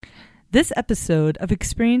This episode of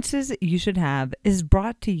Experiences You Should Have is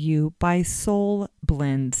brought to you by Soul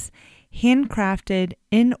Blends, handcrafted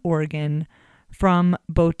in Oregon from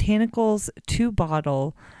botanicals to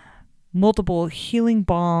bottle, multiple healing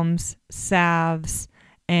balms, salves,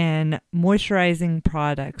 and moisturizing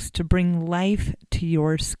products to bring life to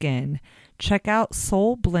your skin. Check out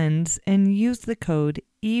Soul Blends and use the code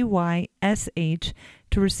EYSH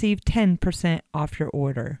to receive 10% off your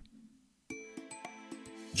order.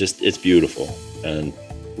 Just it's beautiful and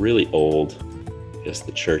really old. Just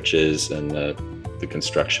the churches and the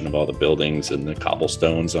construction of all the buildings and the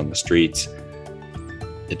cobblestones on the streets.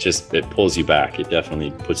 It pulls you back. It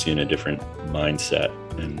definitely puts you in a different mindset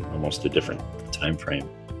and almost a different time frame.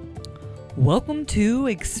 Welcome to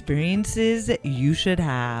Experiences You Should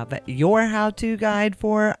Have, your how-to guide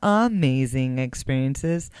for amazing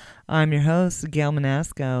experiences. I'm your host, Gail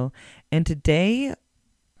Manasco, and today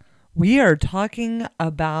we are talking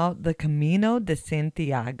about the Camino de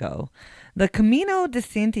Santiago. The Camino de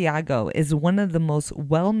Santiago is one of the most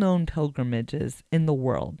well-known pilgrimages in the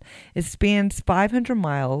world. It spans 500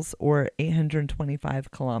 miles or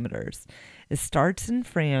 825 kilometers. It starts in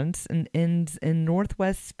France and ends in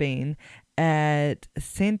northwest Spain at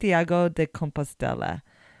Santiago de Compostela.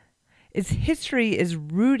 Its history is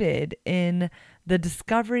rooted in the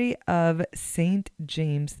discovery of Saint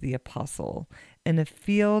James the Apostle in a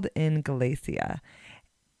field in Galicia,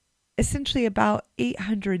 essentially about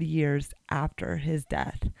 800 years after his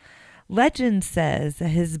death. Legend says that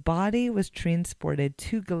his body was transported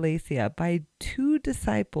to Galicia by two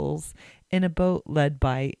disciples in a boat led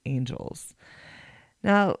by angels.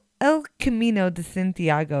 Now, El Camino de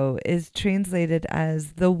Santiago is translated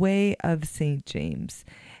as the Way of Saint James.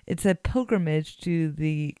 It's a pilgrimage to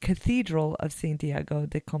the Cathedral of Santiago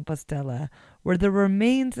de Compostela, where the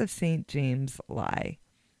remains of Saint James lie.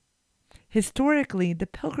 Historically, the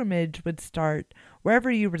pilgrimage would start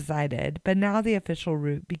wherever you resided, but now the official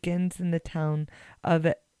route begins in the town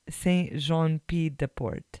of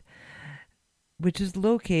Saint-Jean-Pied-de-Port, which is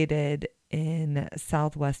located in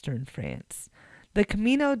southwestern France. The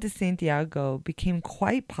Camino de Santiago became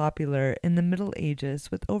quite popular in the Middle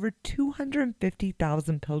Ages with over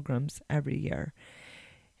 250,000 pilgrims every year.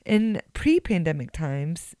 In pre-pandemic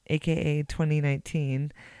times, aka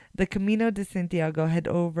 2019, the Camino de Santiago had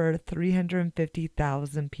over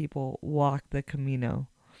 350,000 people walk the Camino.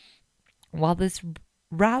 While this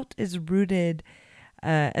route is rooted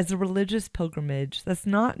as a religious pilgrimage, that's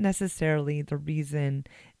not necessarily the reason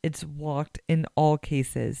it's walked in all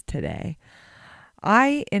cases today.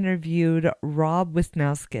 I interviewed Rob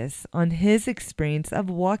Wisnauskas on his experience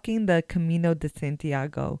of walking the Camino de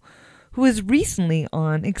Santiago, who was recently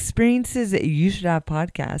on Experiences You Should Have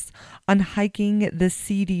podcast on hiking the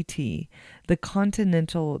CDT, the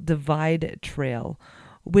Continental Divide Trail,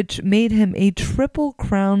 which made him a Triple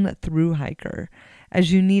Crown thru hiker,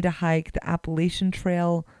 as you need to hike the Appalachian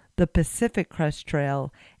Trail, the Pacific Crest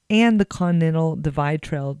Trail, and the Continental Divide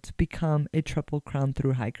Trail to become a Triple Crown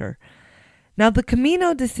thru hiker. Now, the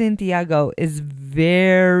Camino de Santiago is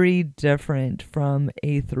very different from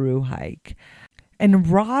a thru hike. And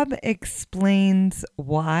Rob explains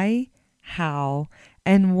why, how,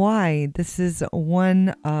 and why this is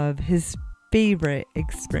one of his favorite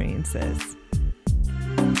experiences.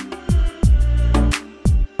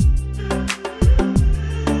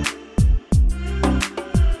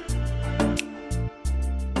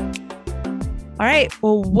 All right.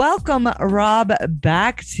 Well, welcome, Rob,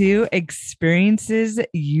 back to Experiences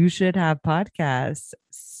You Should Have podcast.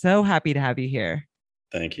 So happy to have you here.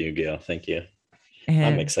 Thank you, Gail. Thank you.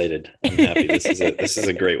 And I'm excited. I'm happy. This is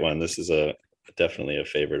a great one. This is definitely a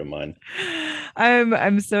favorite of mine.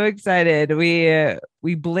 I'm so excited.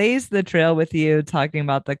 We blazed the trail with you, talking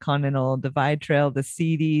about the Continental Divide Trail, the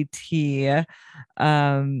CDT.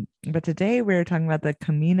 But today we're talking about the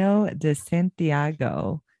Camino de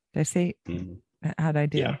Santiago. Did I say? How'd I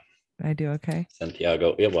do? Yeah. Did I do okay?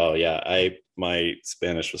 Santiago. Yeah. Well, yeah. My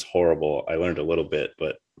Spanish was horrible. I learned a little bit,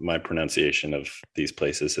 but my pronunciation of these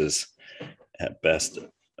places is at best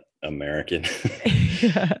American.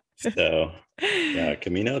 Yeah. So, yeah,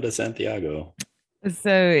 Camino de Santiago.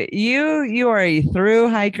 So you are a thru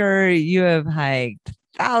hiker. You have hiked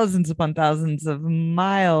thousands upon thousands of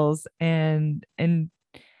miles, and you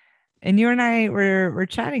and I were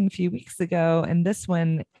chatting a few weeks ago, and this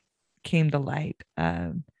one came to light.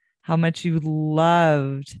 How much you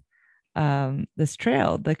loved this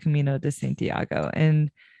trail, the Camino de Santiago, and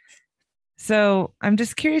so I'm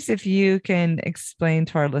just curious if you can explain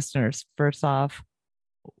to our listeners, first off,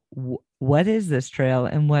 what is this trail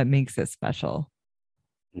and what makes it special?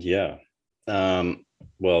 Yeah.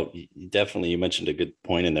 Well, definitely, you mentioned a good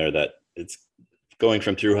point in there that it's going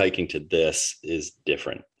from through hiking to this is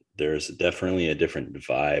different. There's definitely a different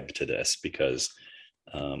vibe to this because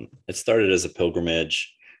it started as a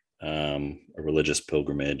pilgrimage, a religious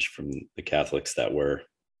pilgrimage from the Catholics that were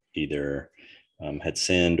either had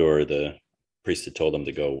sinned or the priest had told them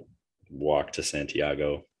to go walk to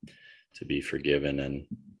Santiago to be forgiven. And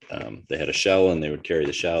they had a shell and they would carry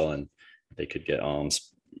the shell and they could get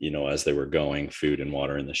alms, as they were going, food and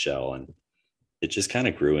water in the shell. And it just kind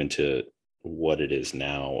of grew into what it is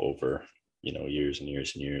now over, years and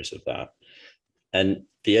years and years of that. And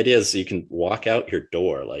the idea is you can walk out your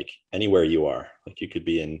door, like anywhere you are, like you could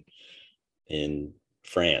be in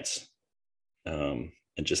France, and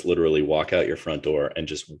just literally walk out your front door and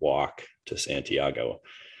just walk to Santiago.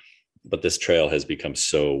 But this trail has become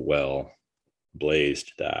so well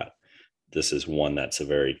blazed that this is one that's a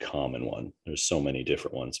very common one. There's so many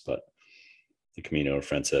different ones, but the Camino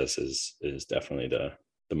Frances is definitely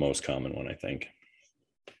the most common one, I think.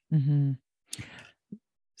 Mm-hmm.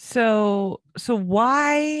 So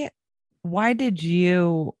why did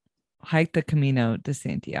you hike the Camino de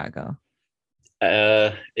Santiago?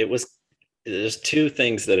 There's two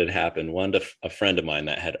things that had happened. One to a friend of mine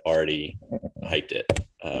that had already hiked it,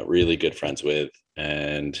 really good friends with,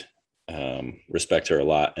 and respect her a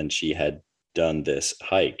lot. And she had done this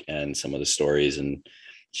hike and some of the stories, and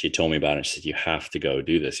she told me about it. She said, "You have to go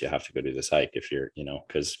do this. You have to go do this hike if you're,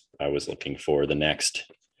 because I was looking for the next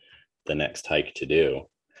hike to do."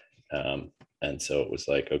 And so it was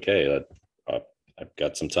like, okay, I've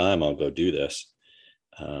got some time. I'll go do this.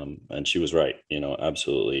 And she was right,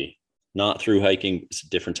 absolutely not through hiking. It's a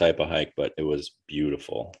different type of hike, but it was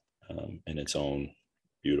beautiful in its own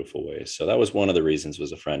beautiful ways. So that was one of the reasons,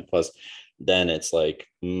 was a friend. Plus then it's like,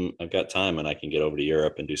 I've got time and I can get over to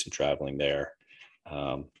Europe and do some traveling there.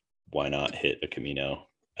 Why not hit a Camino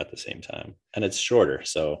at the same time? And it's shorter.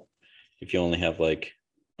 So if you only have like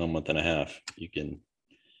a month and a half, you can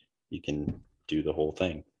do the whole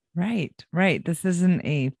thing. Right. This isn't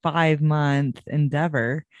a 5-month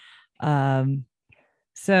endeavor. Um,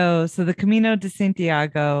 so the Camino de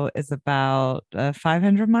Santiago is about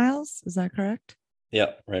 500 miles. Is that correct?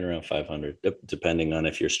 Yeah, right around 500, depending on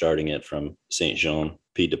if you're starting it from Saint Jean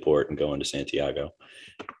Pied de Port and going to Santiago,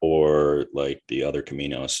 or like the other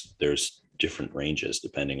Caminos. There's different ranges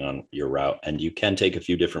depending on your route, and you can take a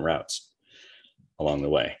few different routes along the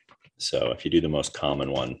way. So if you do the most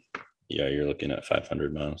common one, yeah, you're looking at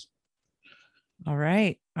 500 miles. All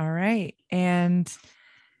right. And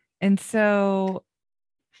so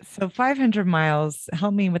 500 miles,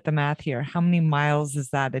 help me with the math here. How many miles is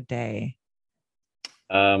that a day?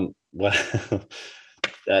 Well,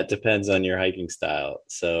 that depends on your hiking style.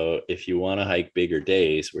 So if you want to hike bigger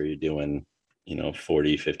days where you're doing,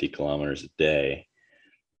 40, 50 kilometers a day,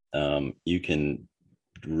 you can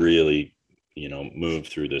really, move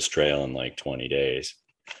through this trail in like 20 days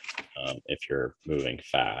if you're moving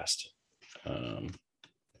fast. And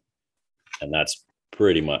that's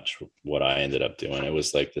pretty much what I ended up doing. It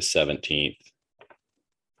was like the 17th,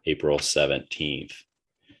 April 17th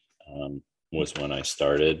was when I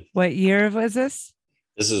started. What year was this?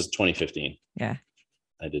 This is 2015. Yeah.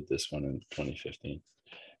 I did this one in 2015.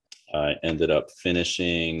 I ended up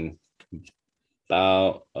finishing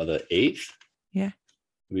about the 8th. Yeah.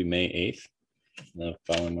 Maybe May 8th, the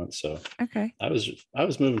following month. So okay. I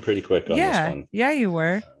was moving pretty quick on this one. Yeah, you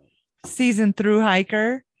were. Seasoned through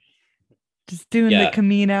hiker. Just doing the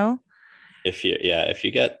Camino. If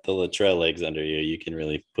you get the trail legs under you, you can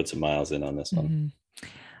really put some miles in on this one. Mm-hmm.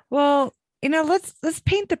 Well, let's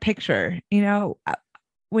paint the picture.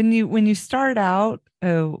 When you start out,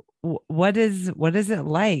 what is it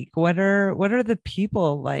like? What are the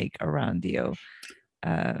people like around you?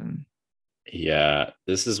 Yeah,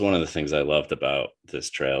 this is one of the things I loved about this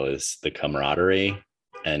trail is the camaraderie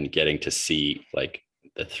and getting to see like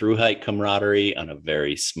the through hike camaraderie on a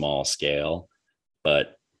very small scale,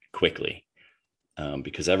 but quickly,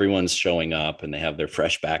 because everyone's showing up and they have their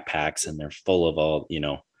fresh backpacks and they're full of all,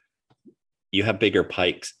 you have bigger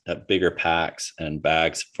packs and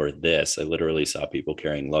bags for this. I literally saw people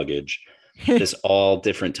carrying luggage, just all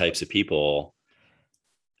different types of people,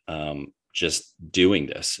 just doing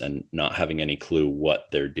this and not having any clue what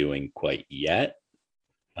they're doing quite yet.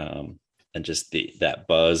 And just that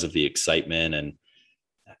buzz of the excitement, and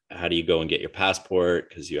how do you go and get your passport?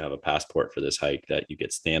 Because you have a passport for this hike that you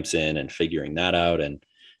get stamps in, and figuring that out. And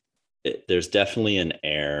there's definitely an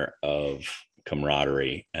air of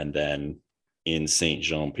camaraderie. And then in Saint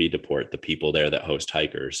Jean Pied de Port, the people there that host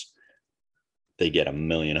hikers, they get a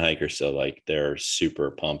million hikers. So like they're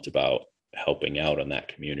super pumped about helping out on that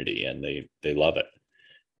community, and they love it.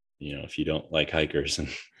 if you don't like hikers and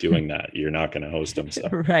doing that, you're not going to host them. So,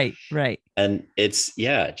 Right, right. and it's,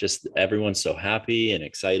 yeah, just everyone's so happy and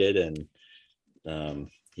excited. And,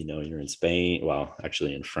 you're in Spain, well,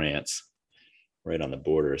 actually in France, right on the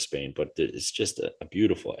border of Spain, but it's just a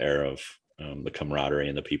beautiful era of the camaraderie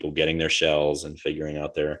and the people getting their shells and figuring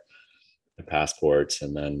out their passports,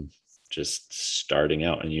 and then just starting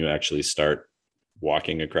out. And you actually start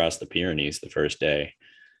walking across the Pyrenees the first day.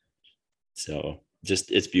 So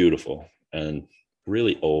just, it's beautiful and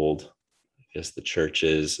really old. I guess the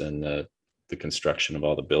churches and the construction of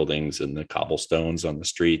all the buildings and the cobblestones on the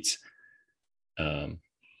streets. Um,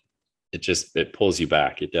 it pulls you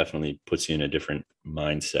back. It definitely puts you in a different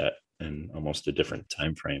mindset and almost a different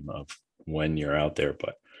time frame of when you're out there.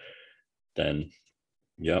 But then,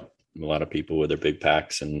 yep, a lot of people with their big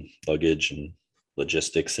packs and luggage and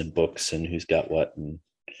logistics and books and who's got what and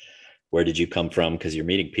where did you come from, because you're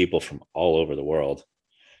meeting people from all over the world.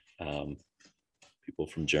 um, People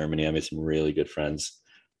from Germany. I made some really good friends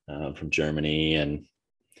from Germany and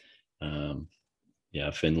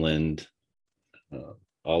yeah, Finland, uh,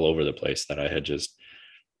 all over the place, that I had just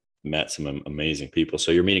met some amazing people.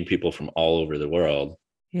 So you're meeting people from all over the world, all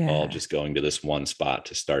Yeah. just going to this one spot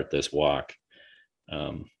to start this walk.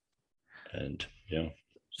 Um, and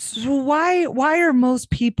So why are most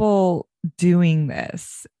people doing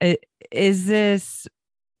this? Is this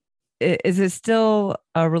is it still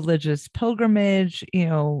a religious pilgrimage,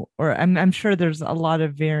 or I'm sure there's a lot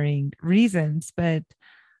of varying reasons, but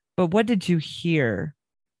what did you hear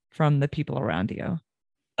from the people around you?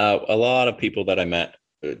 a lot of people that I met,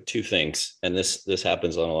 two things, and this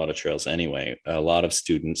happens on a lot of trails anyway. A lot of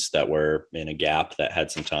students that were in a gap that had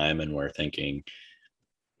some time and were thinking,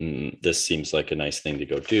 this seems like a nice thing to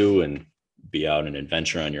go do and be out and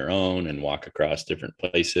adventure on your own and walk across different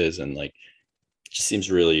places. And like, it just seems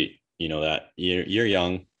really, that you're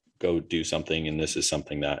young, go do something. And this is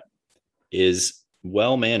something that is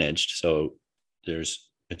well managed. So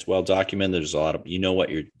it's well documented. There's a lot of, what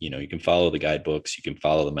you can follow the guidebooks, you can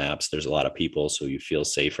follow the maps. There's a lot of people, so you feel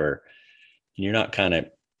safer. And you're not kind of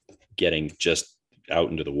getting just out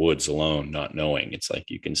into the woods alone, not knowing. It's like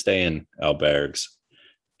you can stay in albergs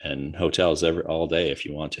and hotels all day if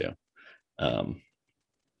you want to. Um,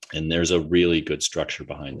 and there's a really good structure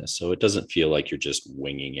behind this. So it doesn't feel like you're just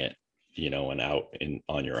winging it, and out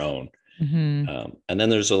on your own. Mm-hmm. And then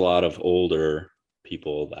there's a lot of older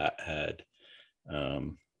people that had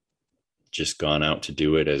just gone out to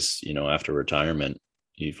do it as, after retirement.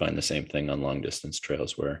 You find the same thing on long distance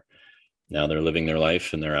trails, where now they're living their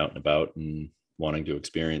life and they're out and about and wanting to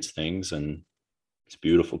experience things. And it's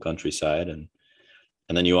beautiful countryside. And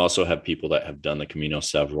then you also have people that have done the Camino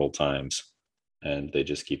several times, and they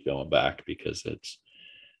just keep going back because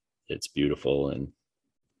it's beautiful and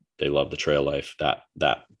they love the trail life, that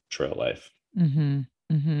trail life. Mm-hmm.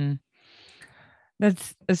 Mm-hmm.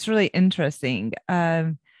 That's really interesting.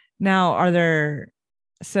 Now, are there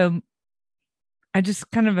so I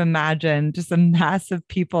just kind of imagine just a mass of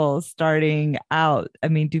people starting out. I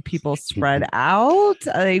mean, do people spread out?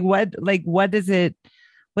 What is it?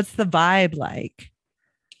 What's the vibe like?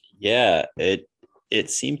 Yeah,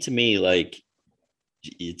 it seemed to me like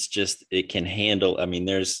it's just, it can handle. I mean,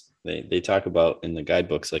 they talk about in the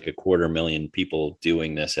guidebooks like 250,000 people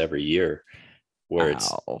doing this every year, where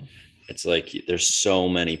Wow. it's like there's so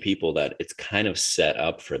many people that it's kind of set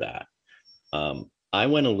up for that. I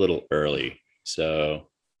went a little early. So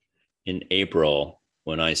in April,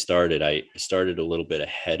 when I started a little bit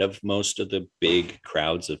ahead of most of the big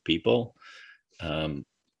crowds of people. Um,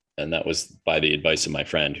 and that was by the advice of my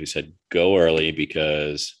friend, who said, go early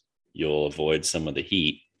because you'll avoid some of the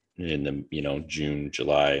heat in the, June,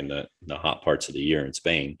 July, and the hot parts of the year in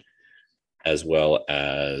Spain, as well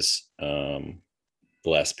as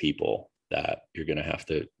less people that you're going to have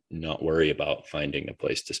to not worry about finding a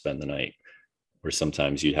place to spend the night, where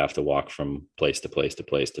sometimes you'd have to walk from place to place to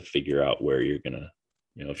place to figure out where you're going to,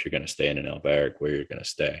 if you're going to stay in an albergue, where you're going to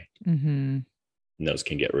stay. Mm-hmm. And those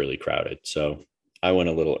can get really crowded. So I went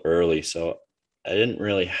a little early. So I didn't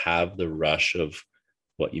really have the rush of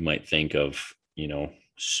what you might think of,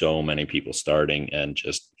 so many people starting and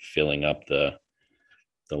just filling up the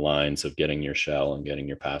lines of getting your shell and getting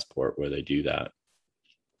your passport, where they do that.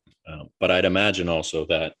 But I'd imagine also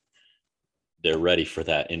that they're ready for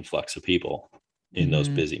that influx of people in those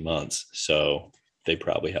Mm-hmm. busy months. So they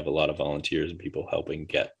probably have a lot of volunteers and people helping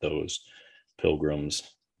get those pilgrims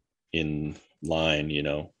in line,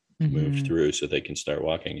 move Mm-hmm. through so they can start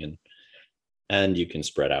walking. And you can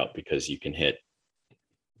spread out because you can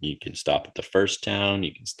stop at the first town,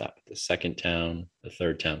 you can stop at the second town, the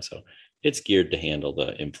third town. So it's geared to handle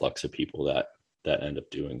the influx of people that that end up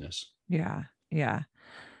doing this. Yeah. Yeah.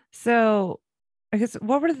 So I guess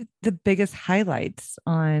what were the biggest highlights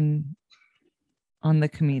on the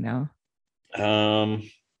Camino? Um,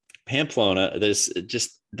 Pamplona, there's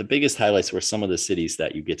just the biggest highlights were some of the cities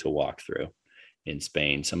that you get to walk through in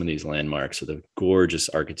Spain. Some of these landmarks are the gorgeous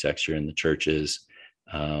architecture in the churches,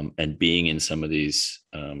 and being in some of these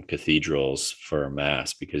cathedrals for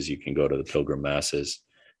mass, because you can go to the pilgrim masses.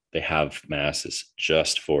 They have masses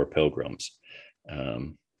just for pilgrims,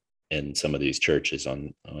 um, in some of these churches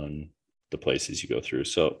on the places you go through.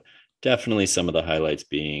 So definitely some of the highlights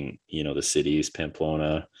being, the cities,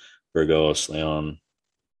 Pamplona, Burgos, Leon,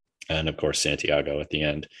 and of course Santiago at the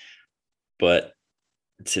end. But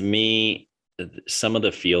to me, some of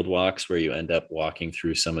the field walks where you end up walking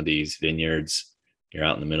through some of these vineyards, you're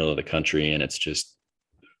out in the middle of the country and it's just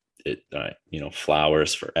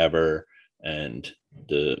flowers forever, and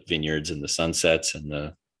the vineyards and the sunsets, and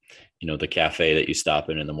the cafe that you stop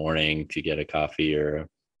in the morning to get a coffee or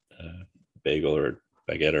a bagel or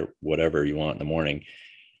baguette or whatever you want in the morning.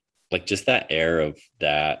 Like just that air of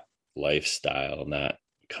that lifestyle and that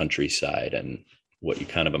countryside, and what you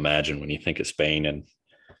kind of imagine when you think of Spain and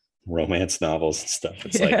romance novels and stuff.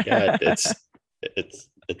 It's like, yeah, it's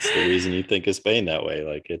the reason you think of Spain that way.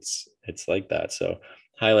 Like it's like that. So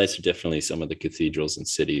highlights are definitely some of the cathedrals and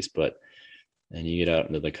cities, but then you get out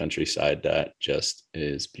into the countryside, that just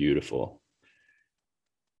is beautiful.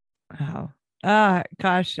 Wow.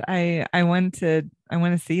 Gosh, I want to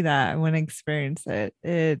see that. I want to experience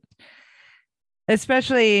it.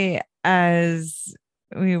 Especially as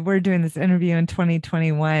we were doing this interview in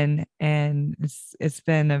 2021, and it's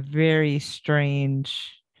been a very strange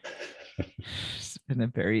it's been a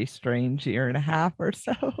very strange year and a half or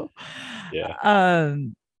so. Yeah.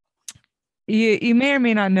 Um you may or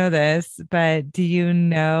may not know this, but do you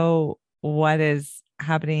know what is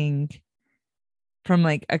happening from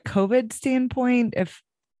like a COVID standpoint, if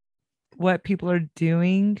what people are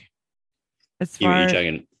doing as You far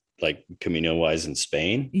talking like Camino wise in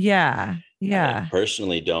Spain? yeah, I yeah.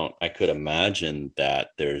 personally don't. I could imagine that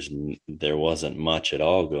there wasn't much at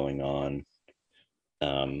all going on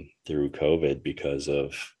through COVID because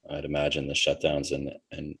of, I'd imagine, the shutdowns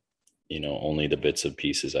and only the bits and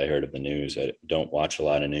pieces I heard of the news. I don't watch a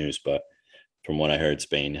lot of news, but from what I heard,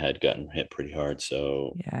 Spain had gotten hit pretty hard.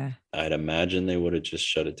 So Yeah. I'd imagine they would have just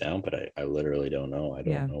shut it down, but I literally don't know. I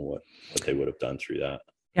don't Yeah. know what they would have done through that.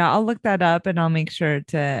 Yeah, I'll look that up and I'll make sure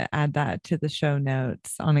to add that to the show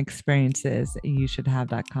notes on experiences you should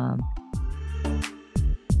have.com.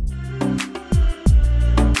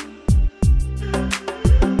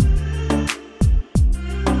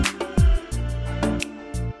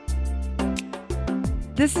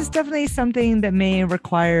 This is definitely something that may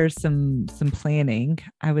require some planning.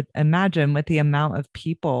 I would imagine with the amount of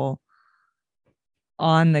people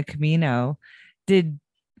on the Camino. Did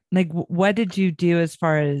what did you do as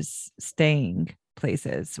far as staying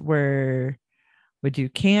places? Would you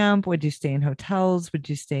camp? Would you stay in hotels? Would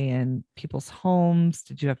you stay in people's homes?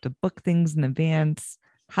 Did you have to book things in advance?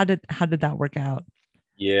 How did that work out?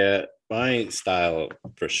 Yeah, my style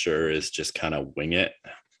for sure is just kind of wing it.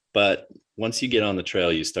 But once you get on the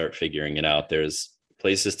trail, you start figuring it out. There's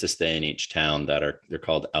places to stay in each town they're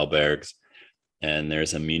called albergues. And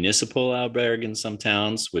there's a municipal albergue in some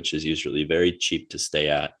towns, which is usually very cheap to stay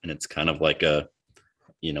at. And it's kind of like a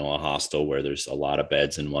hostel where there's a lot of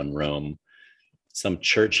beds in one room. Some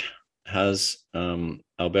church has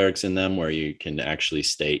albergues in them where you can actually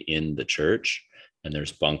stay in the church, and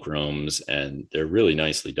there's bunk rooms and they're really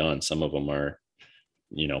nicely done. Some of them are,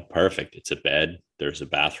 perfect. It's a bed, there's a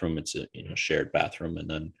bathroom, it's a shared bathroom, and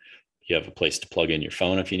then you have a place to plug in your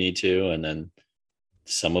phone if you need to. And then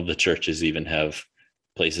some of the churches even have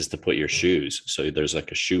places to put your shoes. So there's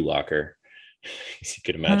like a shoe locker. You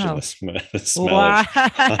could imagine Wow. the smell Wow. of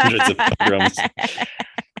hundreds of pilgrims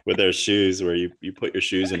with their shoes, where you put your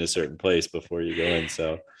shoes in a certain place before you go in.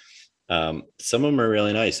 So some of them are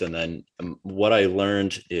really nice. And then what I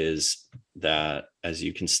learned is that as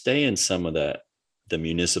you can stay in some of the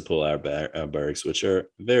municipal albergues, which are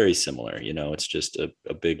very similar, it's just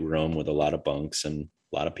a big room with a lot of bunks and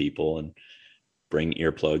a lot of people, and bring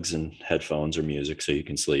earplugs and headphones or music so you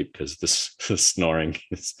can sleep, because the snoring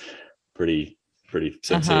is pretty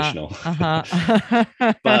sensational. Uh-huh.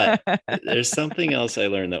 But there's something else I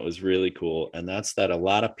learned that was really cool, and that's that a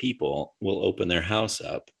lot of people will open their house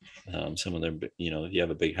up. Some of them, if you have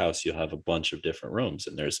a big house, you'll have a bunch of different rooms,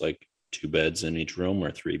 and there's like 2 beds in each room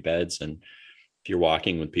or 3 beds. And if you're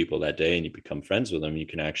walking with people that day and you become friends with them, you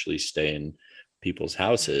can actually stay in people's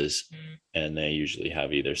houses, and they usually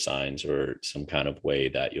have either signs or some kind of way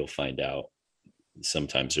that you'll find out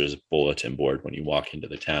sometimes there's a bulletin board when you walk into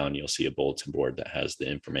the town. You'll see a bulletin board that has the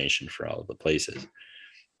information for all of the places,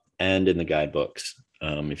 and in the guidebooks.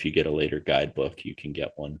 If you get a later guidebook, you can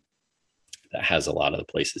get one that has a lot of the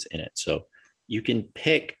places in it. So you can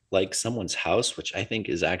pick like someone's house, which I think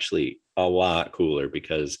is actually a lot cooler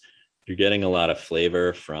because you're getting a lot of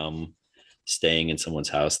flavor from staying in someone's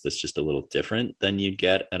house that's just a little different than you'd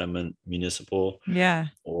get at a municipal. Yeah.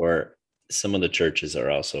 Or some of the churches are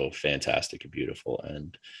also fantastic and beautiful,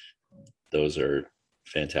 and those are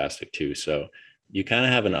fantastic too. So you kind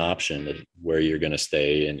of have an option of where you're going to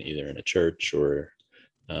stay in, either in a church or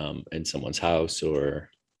in someone's house, or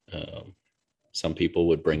some people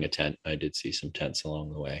would bring a tent. I did see some tents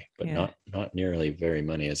along the way, but not nearly very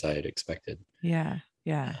many as I had expected. Yeah.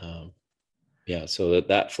 Yeah, so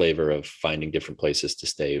that flavor of finding different places to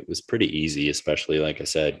stay was pretty easy, especially like I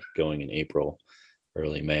said, going in April,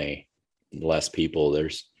 early May, less people. There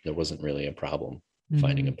wasn't really a problem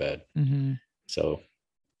finding a bed. So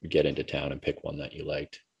you get into town and pick one that you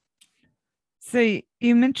liked. So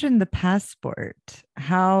you mentioned the passport.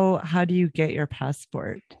 How do you get your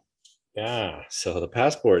passport? Yeah, so the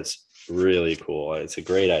passport's really cool. It's a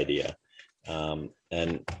great idea,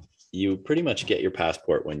 and you pretty much get your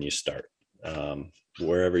passport when you start.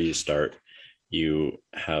 Wherever you start, you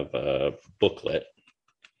have a booklet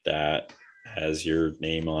that has your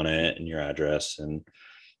name on it and your address, and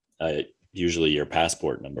usually your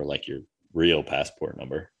passport number, like your real passport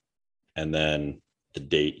number, and then the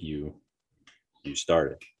date you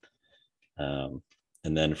started. And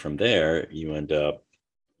then from there, you end up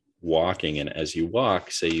walking, and as you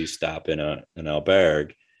walk, say you stop in an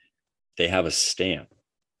albergue, they have a stamp,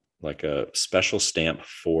 like a special stamp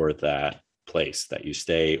for that place that you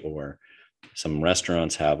stay, or some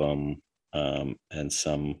restaurants have them, and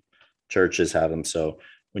some churches have them. So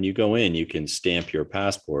when you go in, you can stamp your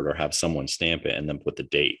passport or have someone stamp it and then put the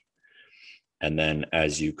date. And then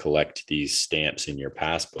as you collect these stamps in your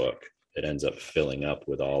passbook, it ends up filling up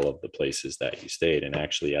with all of the places that you stayed. And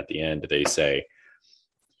actually at the end, they say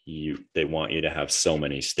they want you to have so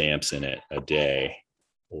many stamps in it a day,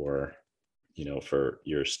 or for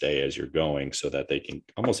your stay as you're going, so that they can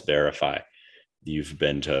almost verify you've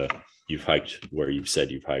hiked where you've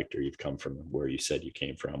said you've hiked, or you've come from where you said you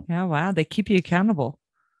came from. Yeah, wow, they keep you accountable.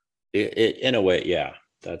 In a way, yeah.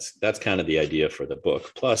 That's kind of the idea for the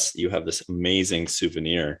book. Plus, you have this amazing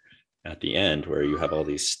souvenir at the end where you have all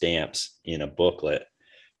these stamps in a booklet,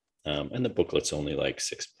 and the booklet's only like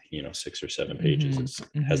 6 or 7 pages.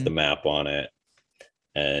 It has the map on it,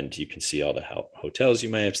 and you can see all the hotels you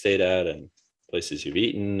may have stayed at and places you've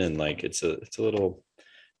eaten, and like it's a little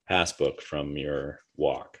passbook from your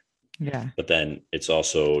walk. Yeah. But then it's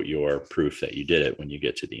also your proof that you did it when you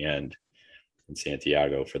get to the end in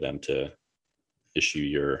Santiago, for them to issue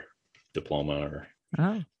your diploma or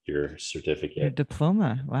your certificate. Your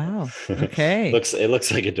diploma. Wow. Okay. It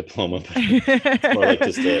looks like a diploma, but it's more like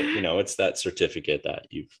just it's that certificate that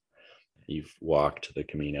you've walked the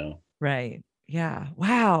Camino. Right. Yeah.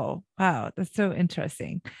 Wow. That's so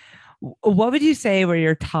interesting. What would you say were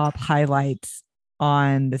your top highlights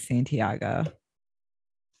on the Santiago?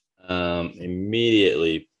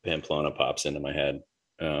 Immediately Pamplona pops into my head.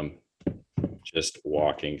 Just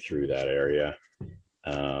walking through that area.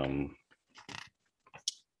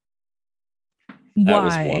 That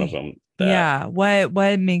was one of them. Yeah.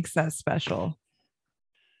 What makes that special?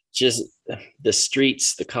 Just the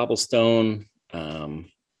streets, the cobblestone.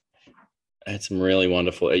 Had some really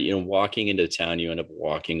wonderful, walking into town, you end up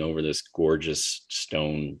walking over this gorgeous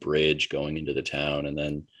stone bridge going into the town. And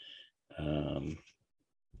then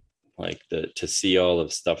to see all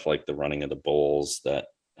of stuff like the running of the bulls that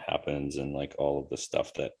happens, and like all of the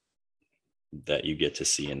stuff that you get to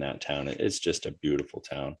see in that town. It's just a beautiful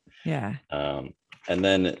town. Yeah. And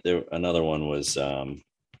then another one was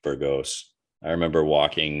Burgos. I remember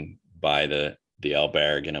walking by the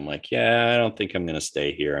albergue, and I'm like, yeah, I don't think I'm going to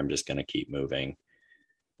stay here. I'm just going to keep moving.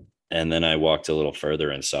 And then I walked a little further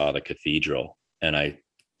and saw the cathedral, and I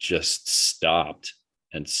just stopped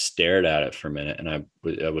and stared at it for a minute. And I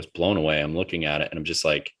was blown away. I'm looking at it, and I'm just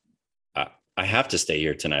like, I have to stay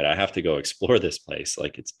here tonight. I have to go explore this place.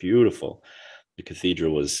 Like, it's beautiful. The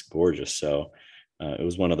cathedral was gorgeous. So it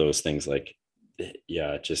was one of those things, like,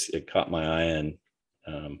 yeah, it caught my eye, and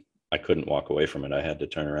I couldn't walk away from it. I had to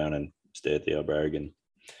turn around and stay at the albergue. And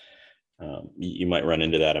you might run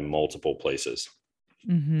into that in multiple places.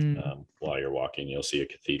 While you're walking, you'll see a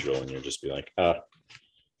cathedral, and you'll just be like,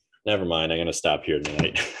 never mind, I'm going to stop here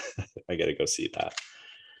tonight. I got to go see that.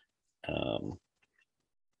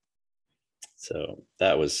 So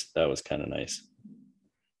that was kind of nice.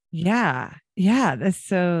 Yeah. That's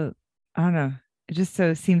so, I don't know. It just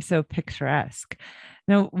so seems so picturesque.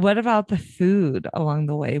 Now, what about the food along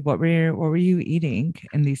the way? What were you eating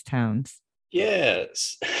in these towns?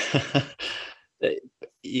 Yes.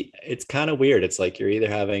 It's kind of weird. It's like you're either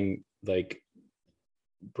having like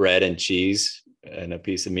bread and cheese and a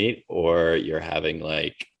piece of meat, or you're having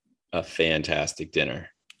like a fantastic dinner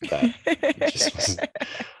that just was,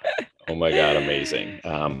 oh my God, amazing.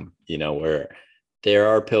 Where there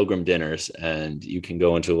are pilgrim dinners and you can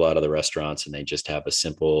go into a lot of the restaurants and they just have a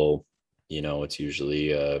simple, it's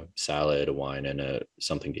usually a salad, a wine, and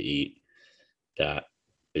something to eat that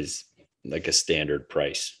is like a standard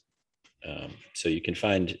price. So you can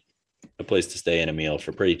find a place to stay and a meal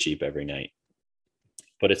for pretty cheap every night,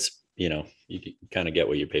 but it's, you kind of get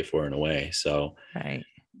what you pay for in a way. So Right.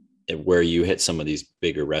 where you hit some of these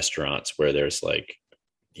bigger restaurants where there's like,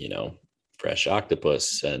 you know, fresh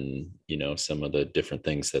octopus and, some of the different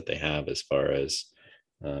things that they have as far as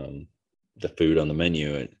the food on the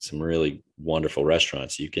menu at some really wonderful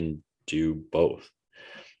restaurants, you can do both,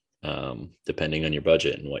 depending on your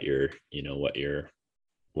budget and what you're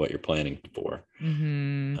planning for.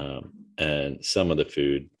 Mm-hmm. And some of the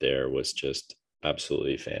food there was just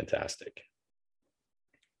absolutely fantastic.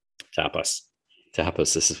 Tapas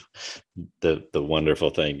is the wonderful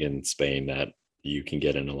thing in Spain that you can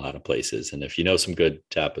get in a lot of places. And if you know some good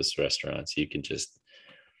tapas restaurants, you can just,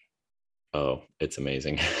 oh, it's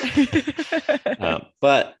amazing.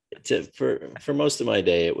 But for most of my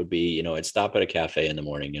day, it would be, I'd stop at a cafe in the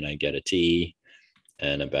morning and I'd get a tea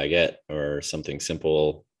and a baguette or something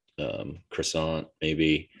simple, croissant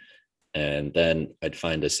maybe. And then I'd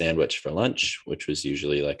find a sandwich for lunch, which was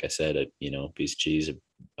usually, like I said, a piece of cheese,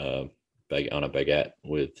 on a baguette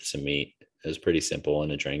with some meat. It was pretty simple,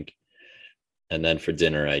 and a drink. And then for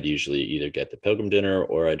dinner, I'd usually either get the pilgrim dinner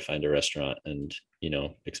or I'd find a restaurant and,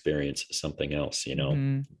 experience something else,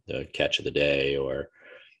 Mm-hmm. the catch of the day, or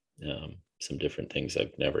some different things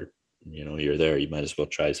I've never, you're there, you might as well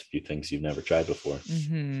try a few things you've never tried before.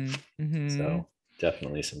 Mm-hmm. Mm-hmm. So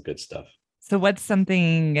definitely some good stuff. So what's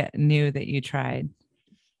something new that you tried?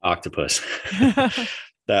 Octopus.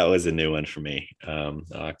 That was a new one for me. The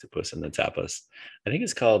octopus and the tapas. I think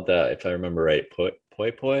it's called, if I remember right, poi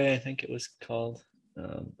poi. I think it was called.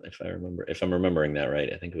 If I'm remembering that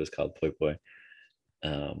right, I think it was called poi poi.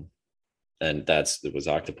 And it was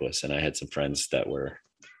octopus. And I had some friends that were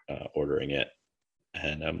ordering it,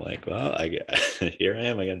 and I'm like, well, here I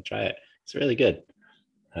am. I got to try it. It's really good.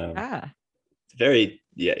 Ah. Very,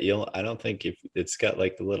 yeah, I don't think if it's got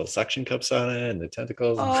like the little suction cups on it and the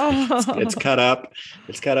tentacles. It's Oh. cut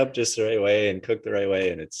up just the right way and cooked the right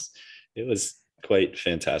way, and it was quite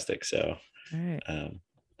fantastic. So Right.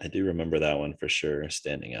 I do remember that one for sure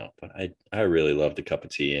standing out. But I really loved a cup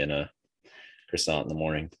of tea and a croissant in the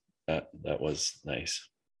morning. That was nice.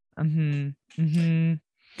 Mm-hmm. Mm-hmm.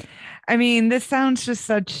 I mean, this sounds just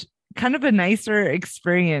such kind of a nicer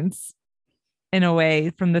experience in a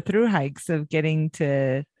way from the through hikes of getting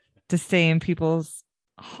to stay in people's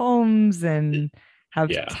homes and have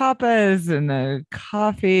Yeah, tapas and a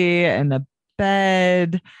coffee and a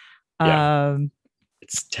bed. yeah. Um,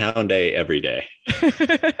 It's town day every day.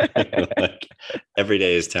 Like every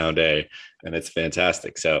day is town day, and it's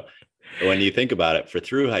fantastic. So when you think about it, for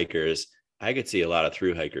through hikers, I could see a lot of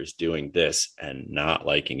through hikers doing this and not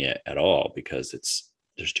liking it at all, because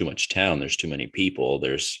there's too much town, there's too many people,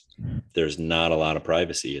 there's not a lot of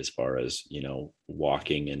privacy as far as,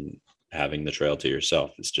 walking and having the trail to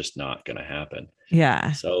yourself. It's just not going to happen.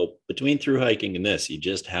 yeah. So between through hiking and this, you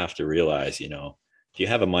just have to realize, if you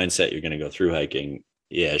have a mindset you're going to go through hiking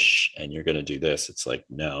ish and you're going to do this, it's like,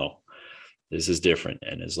 no, this is different.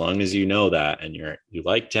 And as long as you know that, and you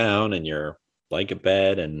like town and you're like a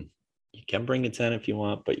bed, and you can bring a tent if you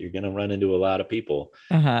want, but you're going to run into a lot of people.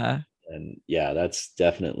 Uh-huh. And yeah, that's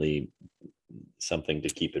definitely something to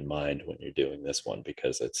keep in mind when you're doing this one,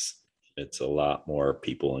 because it's a lot more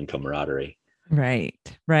people and camaraderie. Right,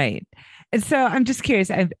 right. And so I'm just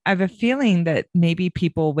curious. I have a feeling that maybe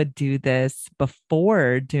people would do this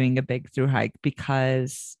before doing a big through hike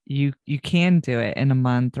because you can do it in a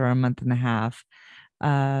month or a month and a half.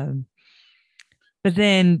 Um, but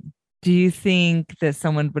then do you think that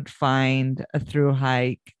someone would find a through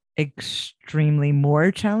hike extremely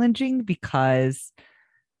more challenging because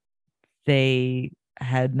they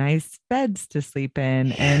had nice beds to sleep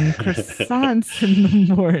in and croissants in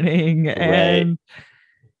the morning Right. and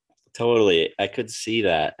Totally. I could see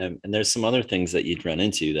that. And there's some other things that you'd run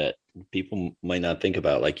into that people might not think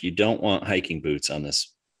about. Like, you don't want hiking boots on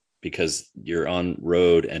this, because you're on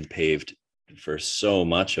road and paved for so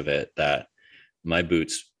much of it, that my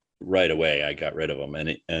boots, right away, I got rid of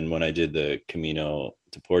them. And when I did the Camino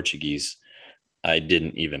to Portuguese, I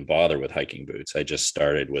didn't even bother with hiking boots. I just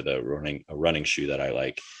started with a running shoe that I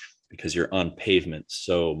like, because you're on pavement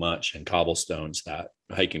so much and cobblestones that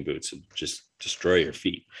hiking boots just destroy your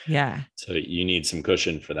feet. Yeah. So you need some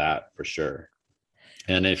cushion for that for sure.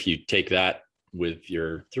 And if you take that with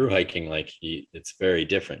your through hiking, like it's very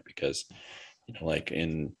different, because like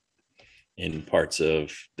in parts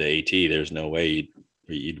of the AT, there's no way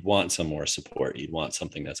you'd want some more support. You'd want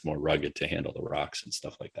something that's more rugged to handle the rocks and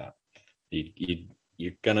stuff like that. You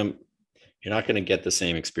you're gonna you're not gonna get the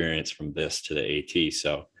same experience from this to the AT.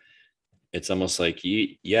 So it's almost like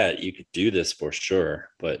you could do this for sure,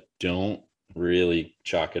 but don't really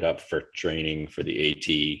chalk it up for training for the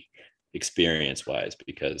AT experience wise,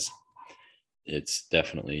 because it's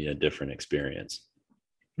definitely a different experience.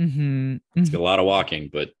 Mm-hmm. It's a lot of walking,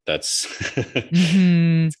 but that's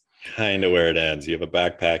Mm-hmm. kind of where it ends. You have a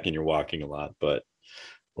backpack and you're walking a lot, but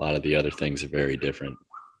a lot of the other things are very different.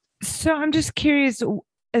 So I'm just curious,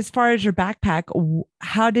 as far as your backpack,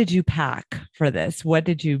 how did you pack for this? What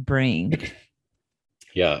did you bring?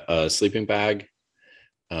 Yeah, a sleeping bag,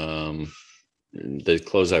 um, the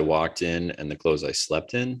clothes I walked in and the clothes I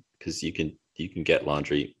slept in, because you can get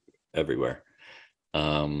laundry everywhere.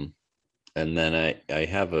 Um, and then I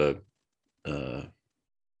have a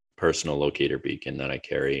personal locator beacon that I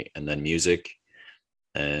carry, and then music,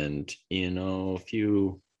 and a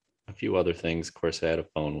few other things. Of course, I had a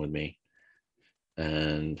phone with me,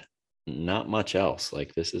 and not much else.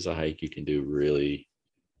 Like, this is a hike you can do really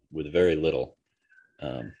with very little.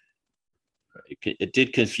 Um, it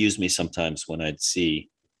did confuse me sometimes when I'd see,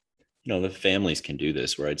 the families can do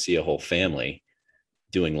this, where I'd see a whole family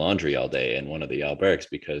doing laundry all day in one of the albergs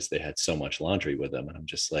because they had so much laundry with them. And I'm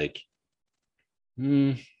just like,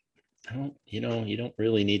 hmm, you don't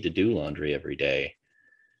really need to do laundry every day,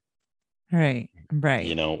 Right. Right.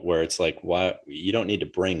 where it's like, why you don't need to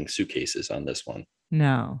bring suitcases on this one.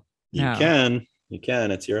 No, You no. can,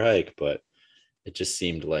 it's your hike, but it just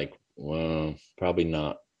seemed like, well, probably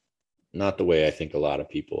not the way I think a lot of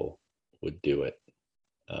people would do it.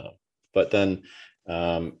 Uh, but then,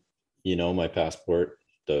 um, my passport,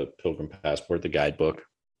 the pilgrim passport, the guidebook.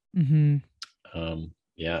 Mm-hmm.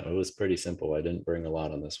 Yeah, it was pretty simple. I didn't bring a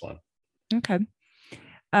lot on this one. Okay.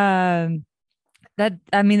 Um, that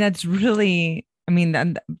I mean, that's really, I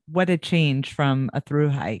mean, what a change from a through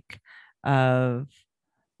hike of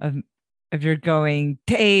of if you're going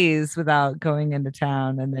days without going into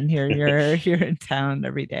town, and then here you're in town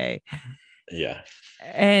every day. Yeah.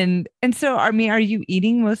 And so, I mean, are you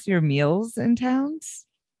eating most of your meals in towns?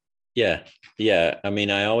 Yeah. Yeah. I mean,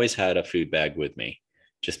 I always had a food bag with me,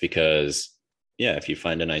 just because, yeah, if you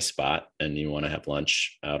find a nice spot and you want to have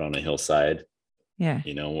lunch out on a hillside, Yeah.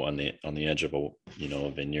 on the edge of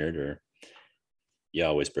a vineyard, or you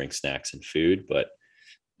always bring snacks and food. But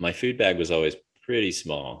my food bag was always pretty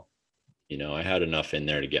small. I had enough in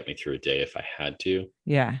there to get me through a day if I had to.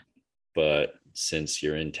 Yeah. But since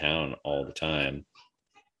you're in town all the time,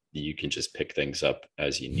 you can just pick things up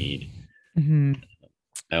as you need. Hmm.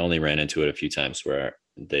 I only ran into it a few times where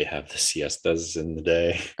they have the siestas in the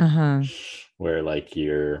day, Uh-huh. where like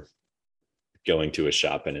you're going to a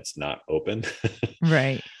shop and it's not open.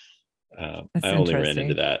 Right. I That's only ran into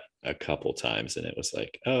interesting. that a couple times, and it was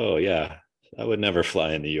like, oh yeah, I would never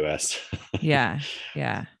fly in the US. Yeah.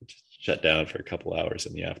 Yeah. Shut down for a couple hours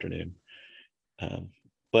in the afternoon. Um,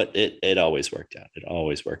 but it always worked out. It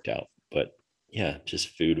always worked out. But yeah,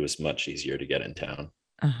 just food was much easier to get in town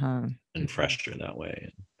Uh-huh. and fresher that way.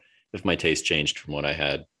 And if my taste changed from what I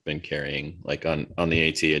had been carrying, like on the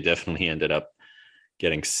AT, I definitely ended up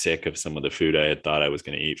getting sick of some of the food I had thought I was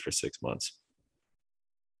going to eat for 6 months.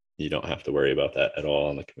 You don't have to worry about that at all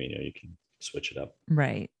on the Camino. You can switch it up.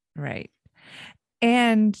 Right. Right.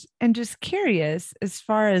 And just curious, as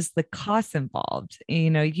far as the costs involved,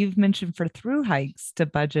 you've mentioned for through hikes to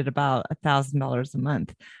budget about $1,000 a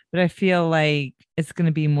month, but I feel like it's going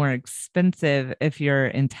to be more expensive if you're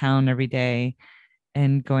in town every day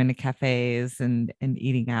and going to cafes and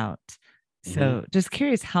eating out. Mm-hmm. So just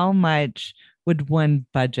curious, how much would one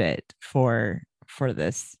budget for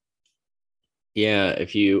this? Yeah,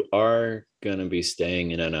 if you are going to be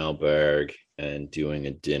staying in an alberg and doing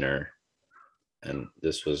a dinner, and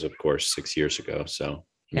this was, of course, 6 years ago, so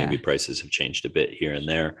maybe Yeah. prices have changed a bit here and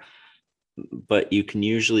there, but you can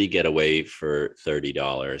usually get away for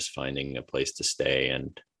 $30 finding a place to stay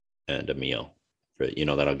and a meal for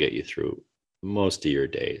that'll get you through most of your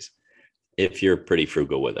days if you're pretty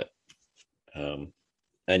frugal with it. Um,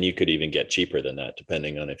 and you could even get cheaper than that,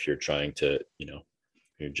 depending on if you're trying to,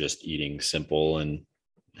 you're just eating simple and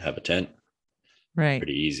have a tent. Right.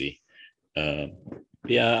 Pretty easy.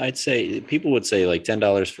 Yeah, I'd say people would say like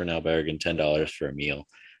 $10 for an albergue and $10 for a meal.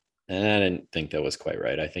 And I didn't think that was quite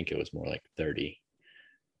right. I think it was more like 30.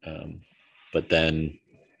 Um, but then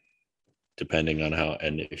depending on how,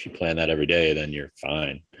 and if you plan that every day, then you're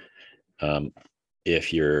fine. Um,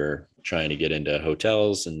 if you're trying to get into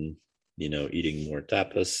hotels and, eating more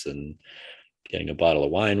tapas and getting a bottle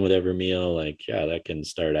of wine with every meal, like, yeah, that can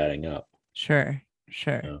start adding up. Sure,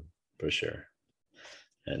 sure. For sure.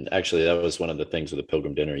 And actually that was one of the things with the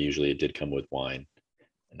pilgrim dinner. Usually it did come with wine,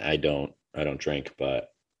 and I don't drink, but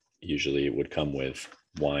usually it would come with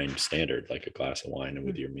wine standard, like a glass of wine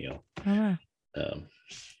with your meal. Oh, wow.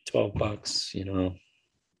 $12, $10,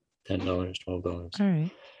 $12. All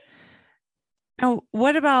right. Now,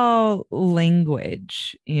 what about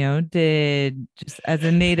language? Did just as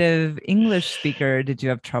a native English speaker, did you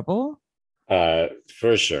have trouble?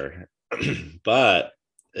 For sure. But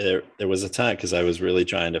there was a time, because I was really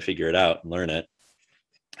trying to figure it out and learn it.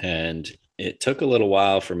 And it took a little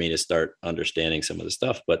while for me to start understanding some of the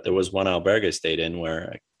stuff. But there was one albergue I stayed in where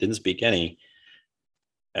I didn't speak any.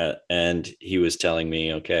 And he was telling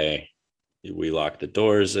me, okay, we lock the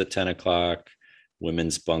doors at 10 o'clock.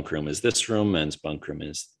 Women's bunk room is this room. Men's bunk room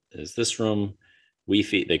is this room.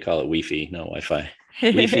 Wi-Fi, they call it Wi-Fi, no Wi-Fi.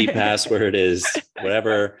 Wi-Fi password is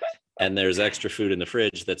whatever. And there's extra food in the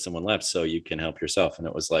fridge that someone left, so you can help yourself. And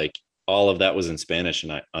it was like, all of that was in Spanish,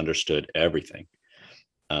 and I understood everything.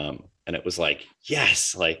 And it was like,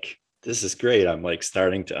 yes, like, this is great. I'm like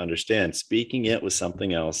starting to understand. Speaking it was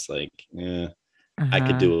something else. Like, I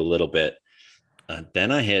could do a little bit.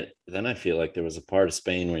 Then I feel like there was a part of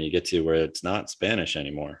Spain where you get to where it's not Spanish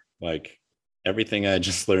anymore. Like, everything I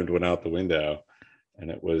just learned went out the window,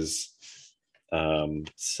 and it was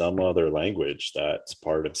some other language that's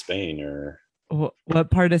part of Spain. Or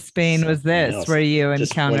what part of Spain was this else, where you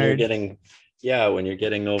just encountered? When you're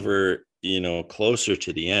getting over, closer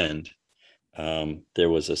to the end, there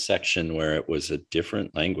was a section where it was a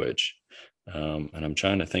different language, and I'm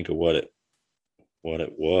trying to think of what it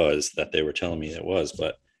was that they were telling me it was.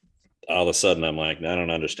 But all of a sudden I'm like, I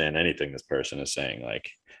don't understand anything this person is saying. Like,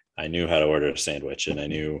 I knew how to order a sandwich and I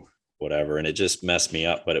knew whatever, and it just messed me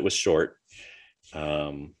up. But it was short.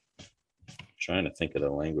 Trying to think of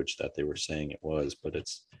the language that they were saying it was, but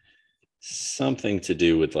it's something to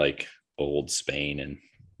do with like old Spain and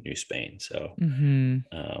new Spain. So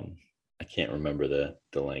I can't remember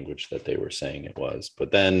the language that they were saying it was.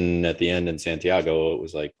 But then at the end in Santiago, it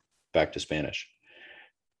was like back to Spanish.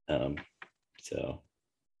 So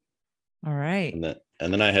all right.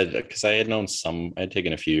 And then I had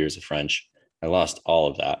taken a few years of French. I lost all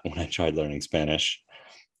of that when I tried learning Spanish.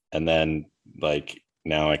 And then, like,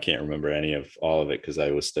 now I can't remember all of it because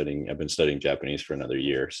I've been studying Japanese for another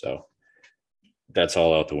year. So that's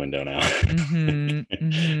all out the window now.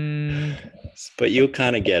 But you'll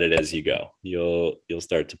kind of get it as you go. You'll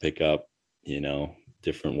start to pick up,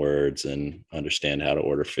 different words and understand how to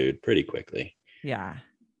order food pretty quickly. Yeah.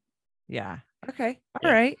 Okay.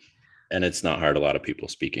 All right. And it's not hard. A lot of people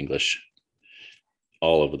speak English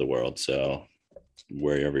all over the world. So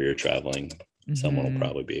wherever you're traveling, someone will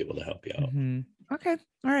probably be able to help you out. Okay.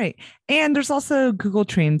 All right. And there's also Google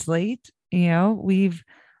Translate. We've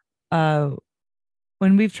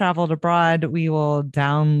when we've traveled abroad, we will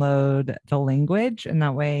download the language, and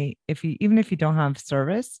that way, even if you don't have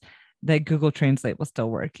service, that Google Translate will still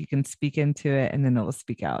work. You can speak into it and then it will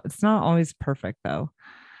speak out. It's not always perfect though.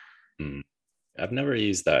 I've never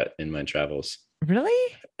used that in my travels.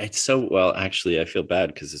 Really? It's well, actually, I feel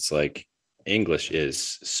bad because it's like English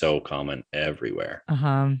is so common everywhere.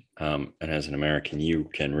 And as an American, you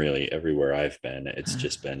can really, everywhere I've been, it's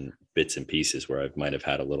just been bits and pieces where I might have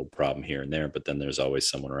had a little problem here and there, but then there's always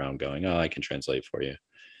someone around going, oh, I can translate for you.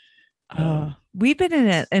 We've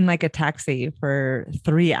been in like a taxi for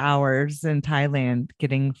 3 hours in Thailand,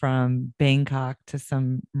 getting from Bangkok to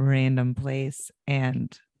some random place,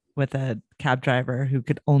 and with a cab driver who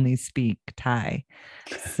could only speak Thai.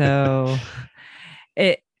 So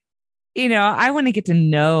I want to get to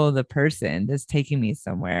know the person that's taking me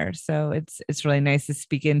somewhere. So it's really nice to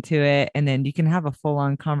speak into it, and then you can have a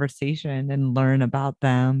full-on conversation and learn about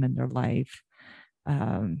them and their life.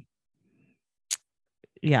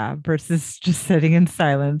 Versus just sitting in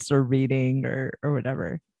silence or reading or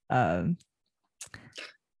whatever. I've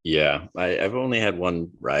only had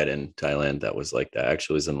one ride in Thailand that was like that.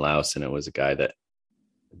 Actually, it was in Laos, and it was a guy that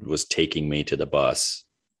was taking me to the bus,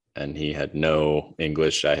 and he had no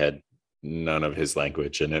English. I had none of his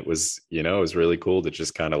language, and it was really cool to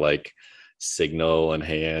just kind of like signal and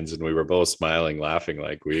hands, and we were both smiling, laughing,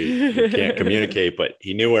 like we can't communicate, but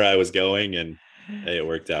he knew where I was going, and hey, it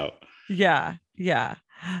worked out. Yeah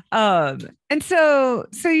And so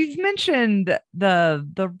you've mentioned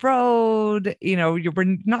the road,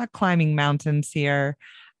 we're not climbing mountains here.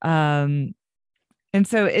 Um, and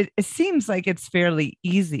so it seems like it's fairly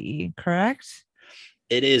easy, correct?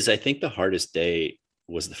 It is. I think the hardest day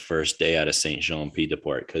was the first day out of Saint Jean Pied de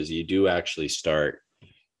Port, because you do actually start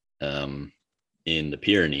um, in the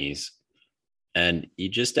Pyrenees, and you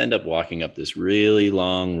just end up walking up this really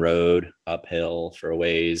long road uphill for a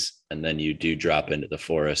ways, and then you do drop into the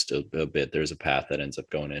forest a bit. There's a path that ends up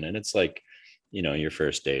going in, and it's like, your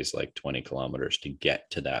first day is like 20 kilometers to get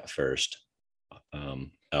to that first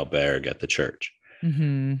albergue at the church.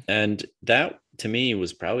 Mm-hmm. And that to me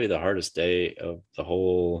was probably the hardest day of the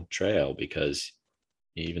whole trail, because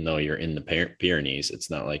even though you're in the Pyrenees, it's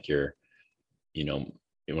not like you know,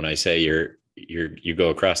 when I say you go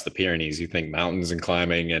across the Pyrenees, you think mountains and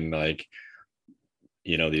climbing and like,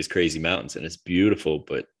 these crazy mountains, and it's beautiful,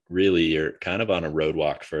 but really you're kind of on a road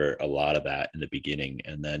walk for a lot of that in the beginning.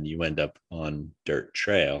 And then you end up on dirt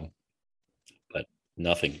trail, but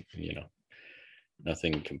nothing,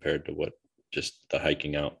 nothing compared to what just the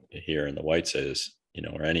hiking out here in the Whites is,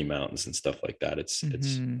 or any mountains and stuff like that. It's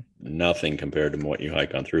Mm-hmm. nothing compared to what you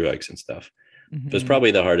hike on through hikes and stuff. But it's Mm-hmm.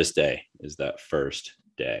 probably the hardest day is that first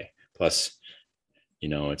day. Plus,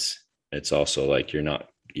 it's also like you're not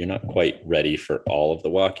quite ready for all of the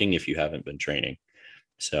walking if you haven't been training.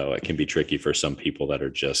 So it can be tricky for some people that are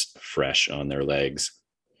just fresh on their legs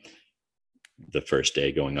the first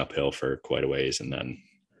day going uphill for quite a ways and then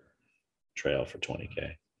trail for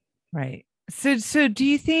 20K. Right. So do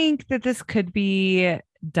you think that this could be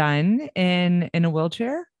done in a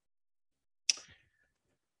wheelchair?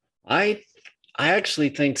 I I actually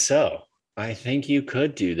think so. I think you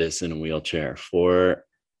could do this in a wheelchair for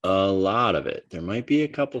a lot of it. There might be a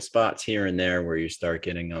couple spots here and there where you start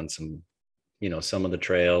getting on some of the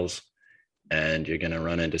trails, and you're going to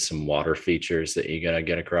run into some water features that you got to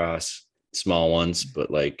get across, small ones, but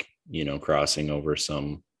like, crossing over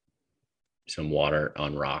some water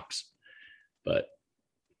on rocks. But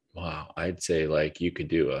wow, I'd say like you could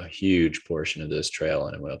do a huge portion of this trail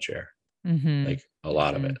in a wheelchair, Mm-hmm. like a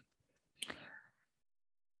lot of Mm-hmm. it.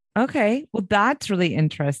 Okay, well, that's really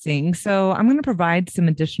interesting. So, I'm going to provide some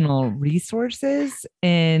additional resources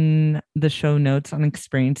in the show notes on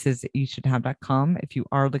experiences at you should have.com if you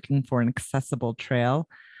are looking for an accessible trail.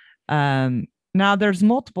 Now, there's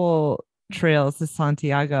multiple trails to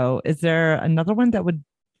Santiago. Is there another one that would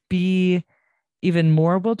be even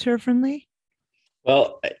more wheelchair friendly?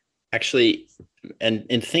 Well, actually, and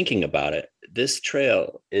in thinking about it, this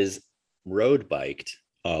trail is road biked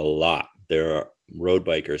a lot. There are road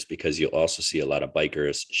bikers because you'll also see a lot of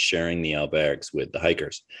bikers sharing the albergs with the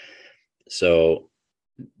hikers. So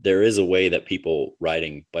there is a way that people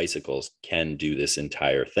riding bicycles can do this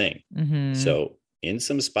entire thing. Mm-hmm. So in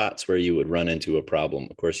some spots where you would run into a problem,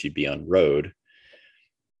 of course, you'd be on road.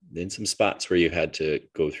 In some spots where you had to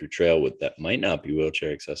go through trail with that might not be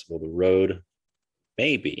wheelchair accessible, the road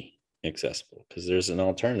may be accessible because there's an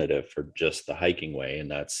alternative for just the hiking way,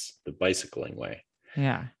 and that's the bicycling way.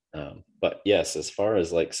 Yeah. But yes, as far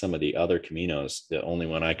as like some of the other caminos, the only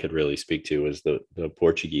one I could really speak to was the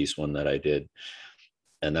Portuguese one that I did,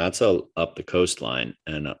 and that's up the coastline.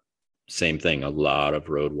 And same thing, a lot of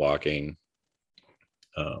road walking.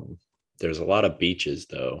 Um, there's a lot of beaches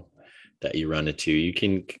though that you run into.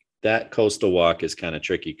 That coastal walk is kind of